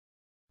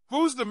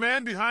Who's the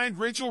man behind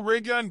Rachael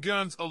Raygun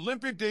Gunn's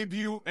Olympic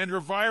debut and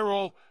her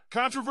viral,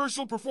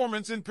 controversial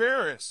performance in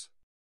Paris?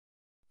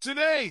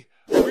 Today,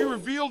 we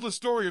reveal the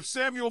story of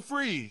Samuel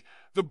Free,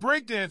 the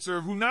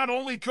breakdancer who not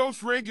only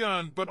coached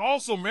Raygun but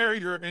also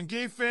married her and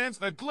gave fans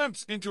a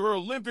glimpse into her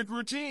Olympic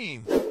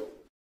routine.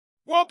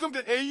 Welcome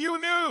to AU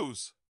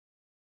News!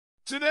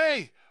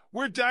 Today,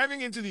 we're diving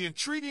into the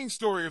intriguing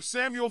story of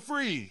Samuel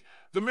Free,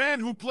 the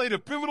man who played a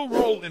pivotal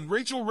role in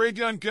Rachael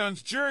Raygun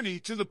Gunn's journey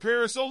to the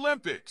Paris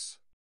Olympics.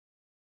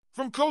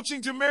 From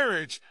coaching to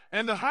marriage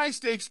and the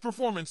high-stakes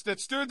performance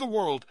that stirred the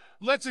world,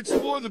 let's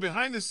explore the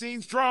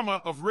behind-the-scenes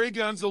drama of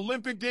Raygun's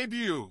Olympic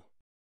debut.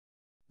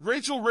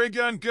 Rachael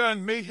Raygun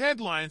Gunn made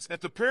headlines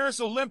at the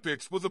Paris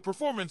Olympics with a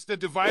performance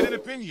that divided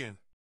opinion.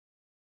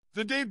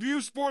 The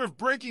debut sport of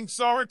breaking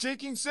saw her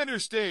taking center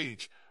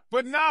stage,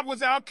 but not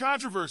without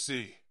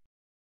controversy.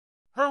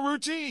 Her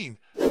routine,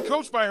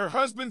 coached by her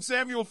husband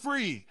Samuel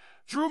Free,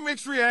 drew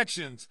mixed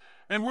reactions,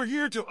 and we're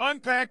here to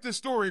unpack the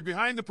story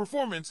behind the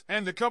performance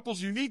and the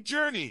couple's unique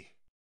journey.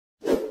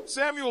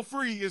 Samuel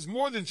Free is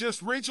more than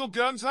just Rachael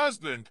Gunn's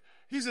husband.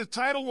 He's a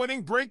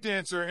title-winning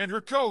breakdancer and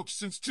her coach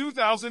since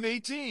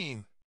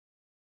 2018.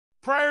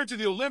 Prior to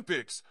the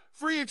Olympics,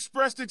 Free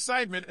expressed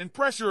excitement and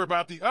pressure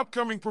about the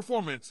upcoming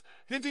performance,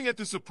 hinting at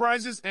the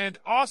surprises and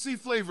Aussie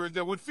flavor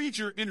that would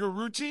feature in her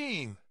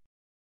routine.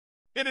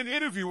 In an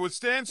interview with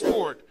Stan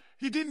Sport,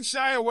 he didn't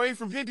shy away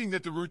from hinting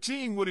that the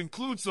routine would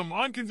include some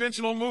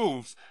unconventional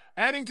moves,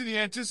 adding to the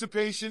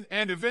anticipation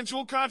and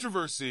eventual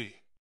controversy.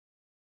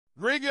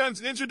 Raygun's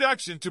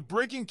introduction to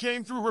breaking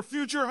came through her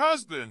future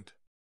husband.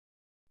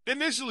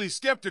 Initially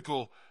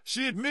skeptical,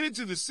 she admitted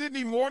to the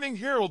Sydney Morning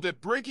Herald that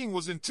breaking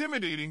was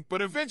intimidating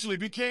but eventually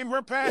became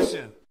her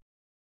passion.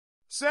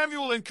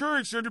 Samuel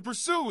encouraged her to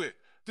pursue it,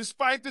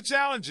 despite the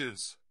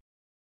challenges.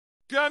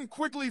 Gunn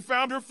quickly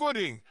found her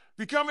footing,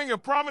 becoming a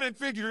prominent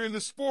figure in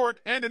the sport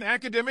and an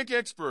academic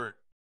expert.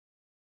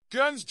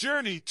 Gunn's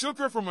journey took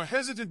her from a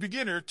hesitant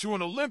beginner to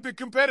an Olympic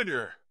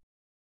competitor.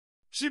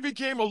 She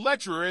became a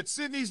lecturer at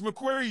Sydney's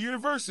Macquarie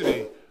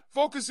University,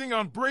 focusing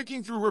on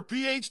breaking through her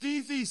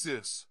PhD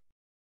thesis.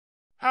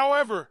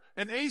 However,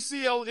 an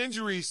ACL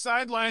injury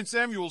sidelined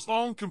Samuel's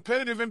own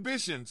competitive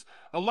ambitions,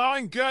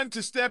 allowing Gunn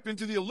to step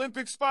into the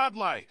Olympic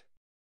spotlight.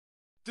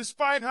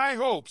 Despite high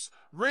hopes,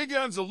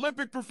 Raygun's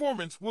Olympic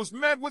performance was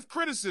met with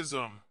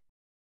criticism.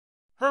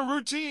 Her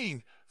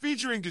routine,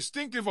 featuring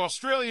distinctive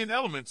Australian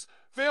elements,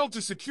 failed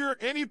to secure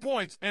any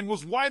points and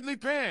was widely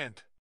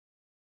panned.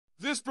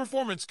 This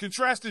performance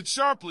contrasted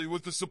sharply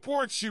with the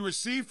support she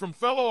received from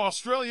fellow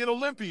Australian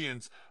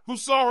Olympians, who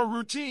saw her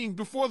routine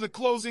before the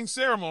closing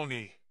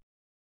ceremony.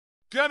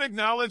 Gunn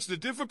acknowledged the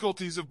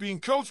difficulties of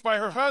being coached by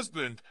her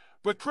husband,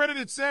 but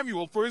credited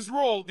Samuel for his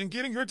role in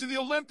getting her to the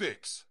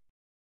Olympics.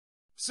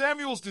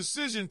 Samuel's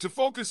decision to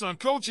focus on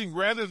coaching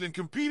rather than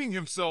competing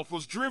himself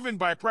was driven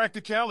by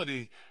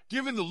practicality,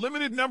 given the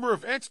limited number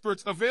of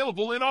experts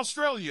available in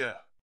Australia.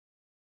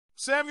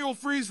 Samuel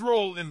Free's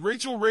role in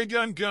Rachael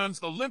Raygun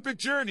Gunn's Olympic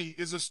journey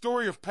is a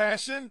story of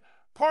passion,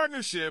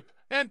 partnership,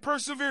 and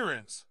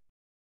perseverance.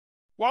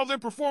 While their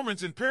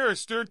performance in Paris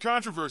stirred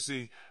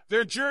controversy,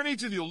 their journey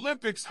to the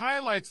Olympics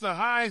highlights the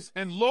highs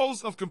and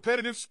lows of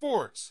competitive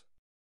sports.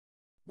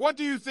 What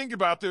do you think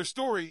about their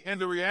story and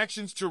the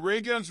reactions to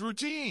Raygun's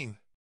routine?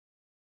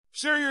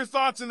 Share your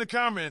thoughts in the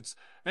comments,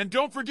 and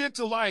don't forget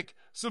to like,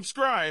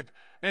 subscribe,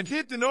 and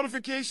hit the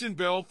notification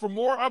bell for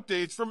more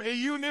updates from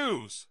AU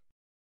News.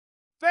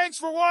 Thanks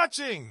for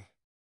watching!